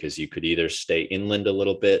tricky because you could either stay inland a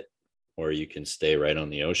little bit or you can stay right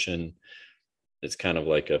on the ocean. It's kind of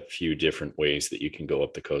like a few different ways that you can go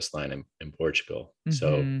up the coastline in Portugal.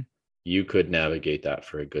 So Mm-hmm. you could navigate that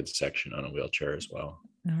for a good section on a wheelchair as well.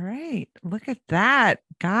 All right. Look at that,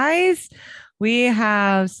 guys. We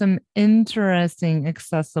have some interesting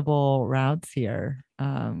accessible routes here,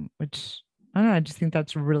 which I don't know. I just think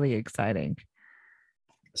that's really exciting.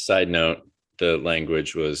 Side note, the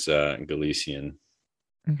language was Galician.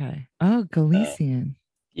 Okay. Oh, Uh, Galician.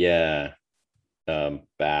 yeah,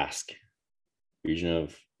 Basque, region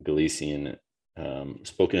of Galician,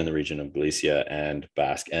 spoken in the region of Galicia and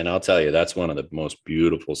Basque. And I'll tell you, that's one of the most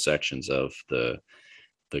beautiful sections of the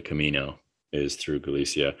Camino is through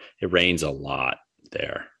Galicia. It rains a lot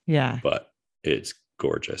there, Yeah. but it's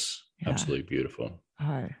gorgeous, Yeah. absolutely beautiful.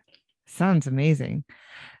 Oh, sounds amazing.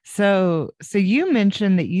 So you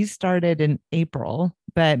mentioned that you started in April,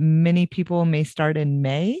 but many people may start in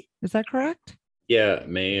May. Is that correct? Yeah,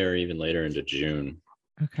 May or even later into June.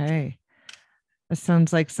 Okay. That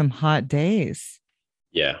sounds like some hot days.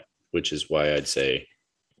 Yeah, which is why I'd say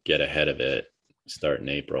get ahead of it, start in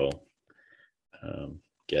April,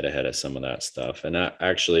 get ahead of some of that stuff. And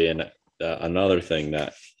another thing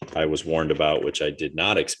that I was warned about, which I did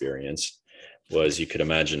not experience, was you could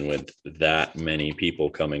imagine with that many people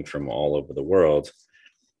coming from all over the world,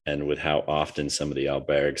 and with how often some of the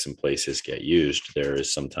albergs and places get used, there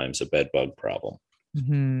is sometimes a bed bug problem.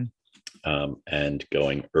 Mm-hmm. And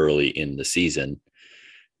going early in the season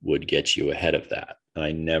would get you ahead of that.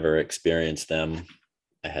 I never experienced them.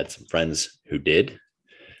 I had some friends who did,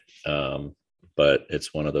 but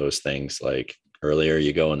it's one of those things like earlier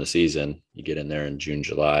you go in the season, you get in there in June,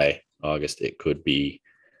 July, August, it could be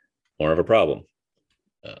more of a problem.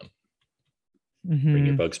 Bring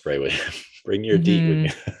your Mm-hmm. bug spray with you. Bring your DEET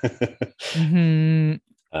with Mm-hmm. you.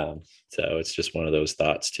 Mm-hmm. So it's just one of those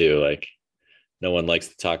thoughts too. Like no one likes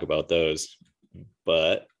to talk about those,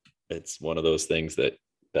 but it's one of those things that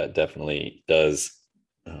definitely does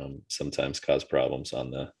sometimes cause problems on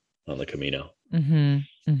the Camino. Mm-hmm.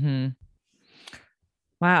 Mm-hmm.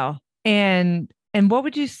 Wow. And what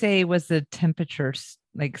would you say was the temperature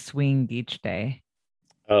like swing each day?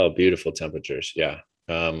 Oh, beautiful temperatures. Yeah.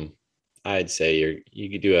 I'd say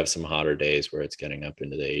you do have some hotter days where it's getting up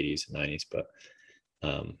into the 80s and 90s, but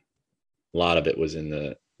um, a lot of it was in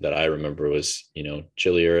the that I remember was,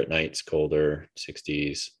 chillier at nights, colder,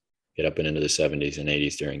 60s, get up and into the 70s and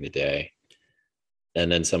 80s during the day.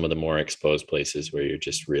 And then some of the more exposed places where you're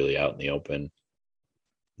just really out in the open,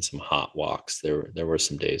 and some hot walks. There were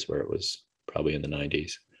some days where it was probably in the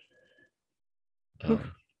 90s, Oof.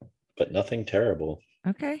 um, but nothing terrible.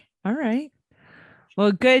 Okay. All right.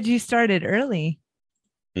 Well, good you started early.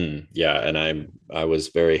 Yeah, and I was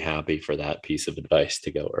very happy for that piece of advice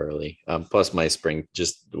to go early. Plus, my spring,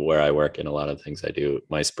 just where I work and a lot of things I do,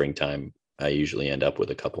 my springtime, I usually end up with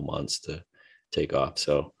a couple months to take off,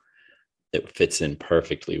 so it fits in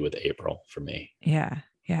perfectly with April for me. Yeah.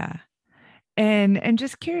 Yeah. And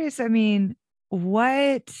just curious, I mean,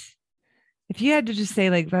 what if you had to just say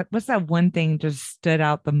like what's that one thing just stood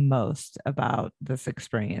out the most about this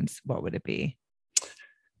experience? What would it be?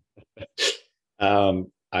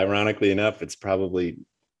 Ironically enough, it's probably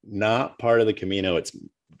not part of the Camino. It's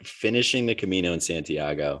finishing the Camino in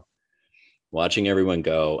Santiago, watching everyone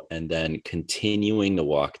go, and then continuing the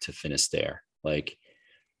walk to Finisterre. Like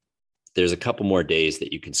there's a couple more days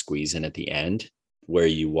that you can squeeze in at the end where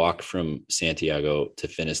you walk from Santiago to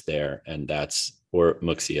Finisterre, and that's or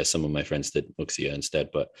Muxia. Some of my friends did Muxia instead,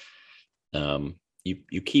 but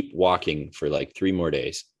you keep walking for like 3 more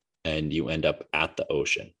days, and you end up at the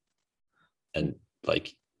ocean, and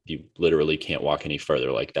like you literally can't walk any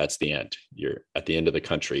further. Like that's the end. You're at the end of the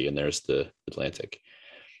country, and there's the Atlantic.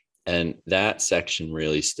 And that section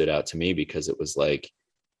really stood out to me because it was like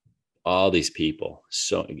all these people,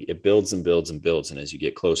 so it builds and builds and builds, and as you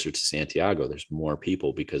get closer to Santiago there's more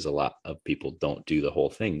people because a lot of people don't do the whole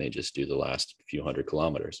thing, they just do the last few 100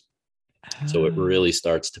 kilometers. So it Oh, really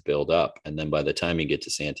starts to build up, and then by the time you get to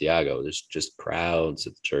Santiago there's just crowds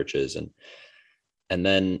at the churches, and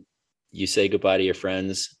then you say goodbye to your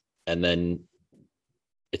friends, and then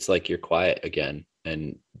it's like you're quiet again,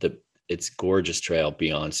 and it's gorgeous trail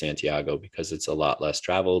beyond Santiago because it's a lot less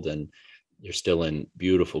traveled, and you're still in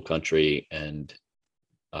beautiful country. And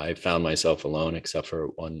I found myself alone except for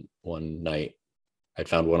one night. I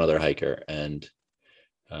found one other hiker and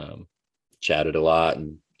um, chatted a lot,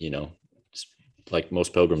 and like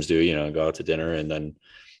most pilgrims do, go out to dinner and then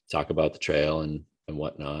talk about the trail and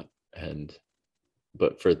whatnot. And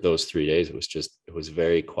but for those 3 days, it was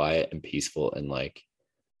very quiet and peaceful and like,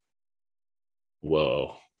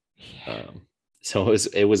 whoa. yeah. Um, so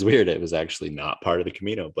it was weird. It was actually not part of the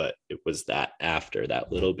Camino, but it was that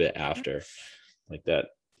little bit after, like that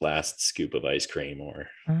last scoop of ice cream or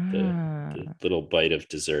the Ah, little bite of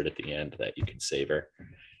dessert at the end that you can savor.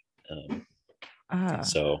 Um, ah.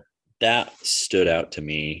 so that stood out to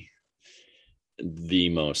me the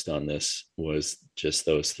most on this was just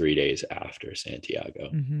those 3 days after Santiago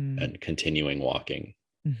Mm-hmm. and continuing walking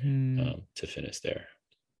Mm-hmm. to Finisterre.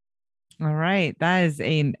 All right. That is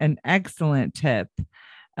an excellent tip.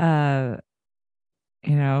 Uh,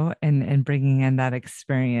 and bringing in that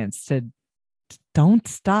experience to don't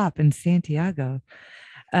stop in Santiago.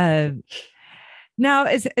 Uh, Now,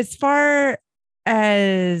 as far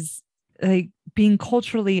as like being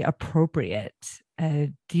culturally appropriate,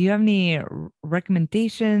 do you have any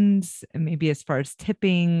recommendations, maybe as far as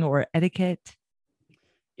tipping or etiquette?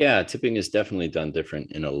 Yeah, tipping is definitely done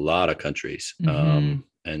different in a lot of countries, Mm-hmm.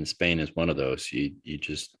 and Spain is one of those. You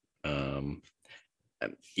just um,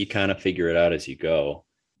 you kind of figure it out as you go,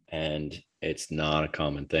 and it's not a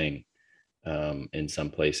common thing in some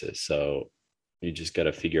places. So you just got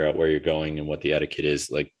to figure out where you're going and what the etiquette is,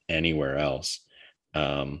 like anywhere else.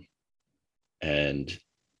 Um, and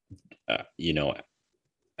you know,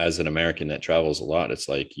 as an American that travels a lot, it's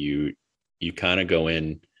like you kind of go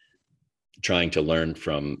in trying to learn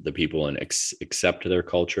from the people and accept their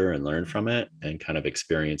culture and learn from it and kind of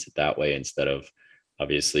experience it that way, instead of,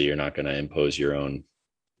 obviously you're not going to impose your own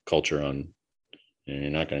culture on, you're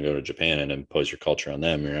not going to go to Japan and impose your culture on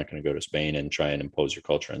them. You're not going to go to Spain and try and impose your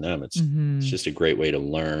culture on them. It's just a great way to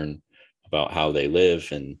learn about how they live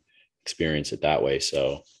and experience it that way.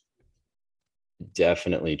 So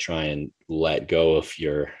definitely try and let go of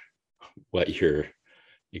what your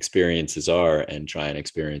experiences are and try and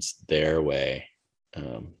experience their way.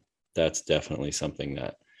 That's definitely something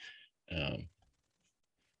that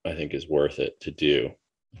I think is worth it to do,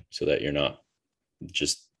 so that you're not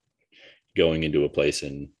just going into a place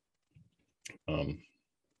and I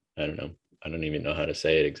don't know, I don't even know how to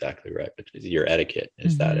say it exactly right, but your etiquette,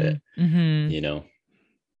 is that it? You know,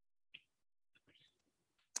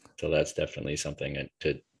 so that's definitely something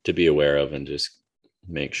to be aware of, and just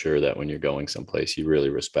make sure that when you're going someplace, you really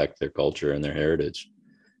respect their culture and their heritage,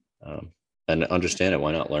 and understand it.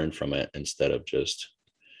 Why not learn from it instead of just,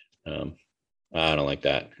 I don't like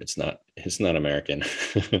that. It's not American.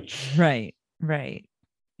 Right.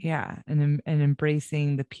 Yeah. And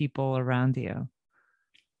embracing the people around you.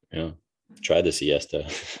 Yeah. Try the siesta.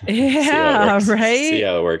 Yeah. Right. See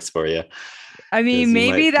how it works for you. I mean,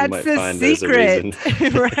 maybe that's the secret.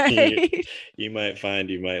 Right. You might find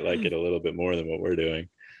you might like it a little bit more than what we're doing.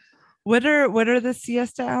 What are the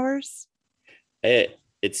siesta hours? It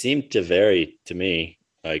seemed to vary to me.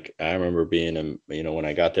 Like, I remember being, when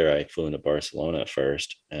I got there, I flew into Barcelona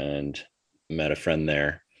first and met a friend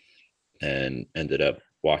there and ended up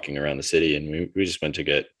walking around the city. And we just went to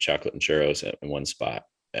get chocolate and churros in one spot.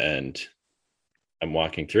 And I'm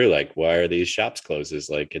walking through, like, why are these shops closed? It's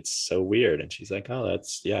like, it's so weird. And she's like, oh,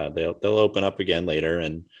 they'll open up again later.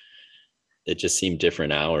 And it just seemed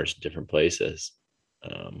different hours, different places.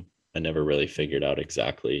 I never really figured out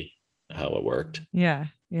exactly how it worked. Yeah.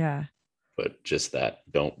 But just that,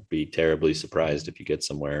 don't be terribly surprised if you get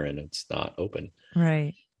somewhere and it's not open.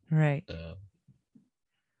 Right.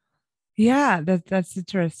 Yeah, that's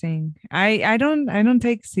interesting. I don't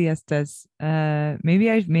take siestas. Maybe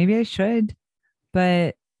I should,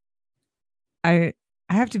 but I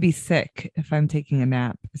have to be sick if I'm taking a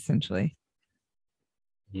nap, essentially.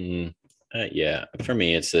 Yeah, for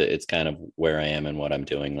me, it's kind of where I am and what I'm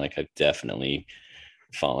doing. Like, I've definitely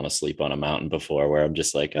fallen asleep on a mountain before, where I'm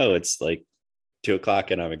just like, oh, it's like 2:00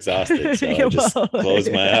 and I'm exhausted, so I just close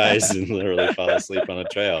my eyes and literally fall asleep on a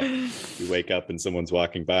trail. You wake up and someone's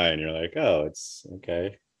walking by and you're like, oh, it's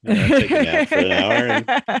okay, take a nap for an hour and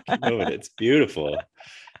keep moving. It's beautiful.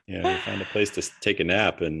 You find a place to take a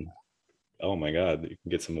nap, and oh my God, you can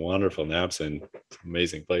get some wonderful naps in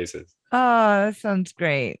amazing places. Oh, that sounds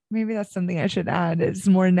great. Maybe that's something I should add, is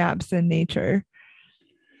more naps in nature.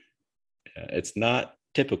 Yeah, it's not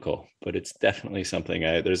typical, but it's definitely something.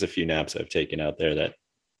 There's a few naps I've taken out there that,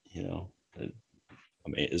 I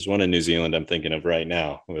mean, there's one in New Zealand I'm thinking of right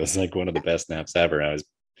now. It was like one of the best naps ever. I was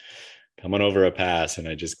coming over a pass and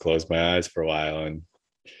I just closed my eyes for a while, and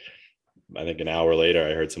I think an hour later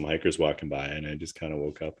I heard some hikers walking by, and I just kind of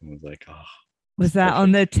woke up and was like, oh. Was that perfect.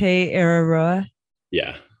 On the Te Araroa?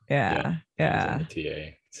 Yeah. On the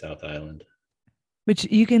TA South Island. Which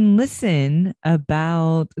you can listen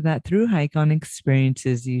about that through hike on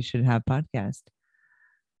Experiences You Should Have podcast.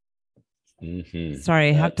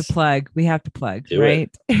 Sorry, we have to plug,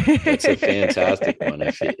 right? That's a fantastic one.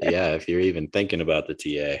 If you're even thinking about the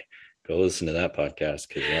TA, go listen to that podcast,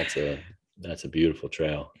 because that's a beautiful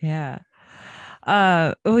trail. Yeah.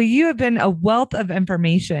 Well, you have been a wealth of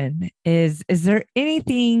information. Is there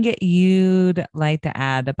anything you'd like to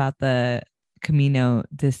add about the Camino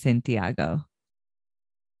de Santiago?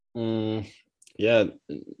 Yeah,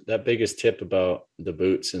 that biggest tip about the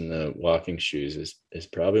boots and the walking shoes is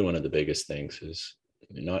probably one of the biggest things. Is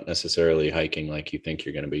not necessarily hiking like you think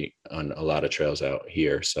you're going to be on a lot of trails out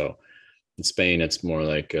here. So in Spain, it's more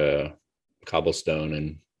like cobblestone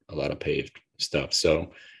and a lot of paved stuff.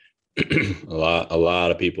 So a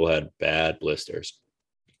lot of people had bad blisters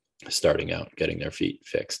starting out getting their feet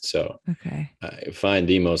fixed. So find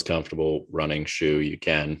the most comfortable running shoe you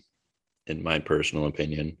can, in my personal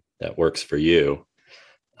opinion, that works for you,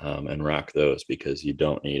 and rock those, because you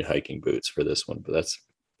don't need hiking boots for this one. But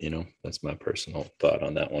that's my personal thought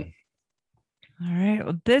on that one. All right.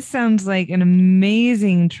 Well, this sounds like an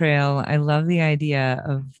amazing trail. I love the idea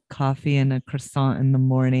of coffee and a croissant in the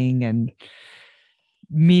morning and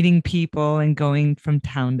meeting people and going from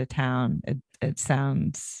town to town. It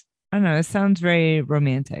sounds, I don't know, it sounds very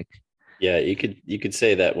romantic. Yeah, you could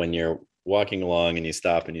say that when you're walking along and you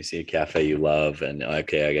stop and you see a cafe you love, and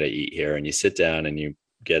okay, I gotta eat here, and you sit down and you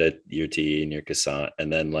get your tea and your croissant,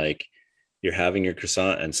 and then like you're having your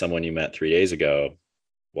croissant and someone you met 3 days ago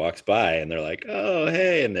walks by and they're like, oh,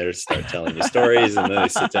 hey, and they start telling you stories, and then they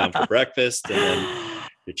sit down for breakfast, and then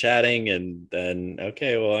you're chatting, and then,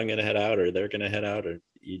 okay, well, I'm going to head out, or they're going to head out, or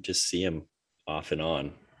you just see them off and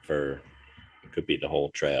on for, it could be the whole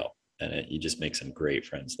trail. And you just make some great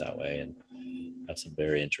friends that way and have some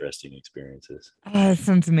very interesting experiences. Oh, that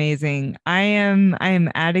sounds amazing. I am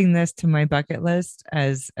adding this to my bucket list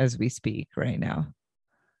as we speak right now.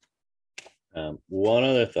 One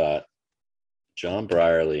other thought, John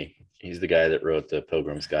Brierley, he's the guy that wrote the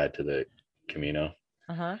Pilgrim's Guide to the Camino.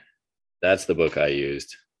 Uh-huh. That's the book I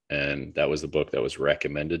used, and that was the book that was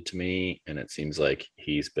recommended to me, and it seems like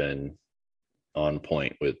he's been on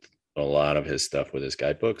point with a lot of his stuff with his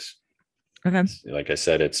guidebooks. Okay. Like I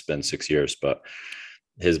said, it's been 6 years, but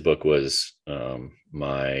his book was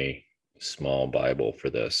my small Bible for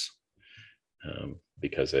this,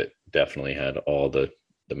 because it definitely had all the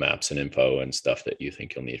maps and info and stuff that you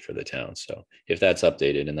think you'll need for the town. So if that's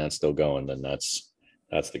updated and that's still going, then that's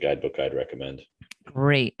the guidebook I'd recommend.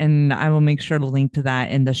 Great. And I will make sure to link to that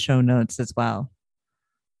in the show notes as well.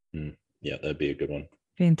 Yeah, that'd be a good one.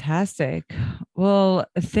 Fantastic. Well,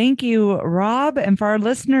 thank you, Rob. And for our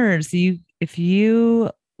listeners, if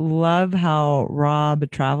you love how Rob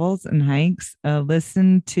travels and hikes,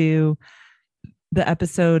 listen to the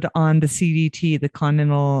episode on the CDT, the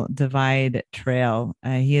Continental Divide Trail.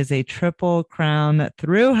 He is a Triple Crown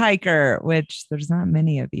through hiker, which there's not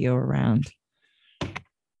many of you around.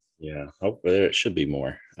 Yeah, there should be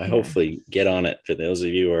more. Hopefully get on it. For those of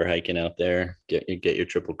you who are hiking out there, get your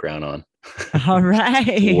Triple Crown on. All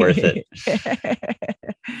right. Worth it.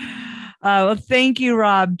 Well, thank you,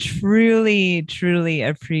 Rob. Truly, truly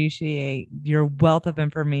appreciate your wealth of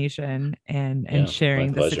information and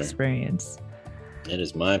sharing this experience. It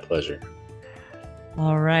is my pleasure.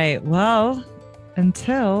 All right. Well,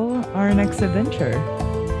 until our next adventure.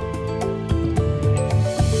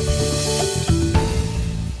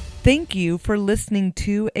 Thank you for listening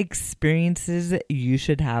to Experiences You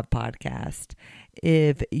Should Have podcast.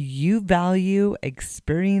 If you value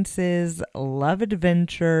experiences, love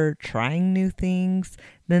adventure, trying new things,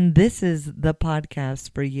 then this is the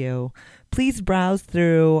podcast for you. Please browse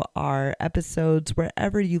through our episodes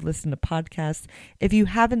wherever you listen to podcasts. If you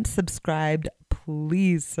haven't subscribed,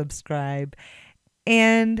 please subscribe.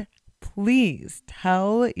 And please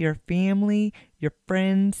tell your family, your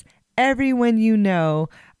friends, everyone you know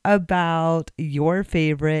about your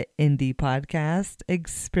favorite indie podcast,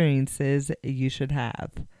 Experiences You Should Have.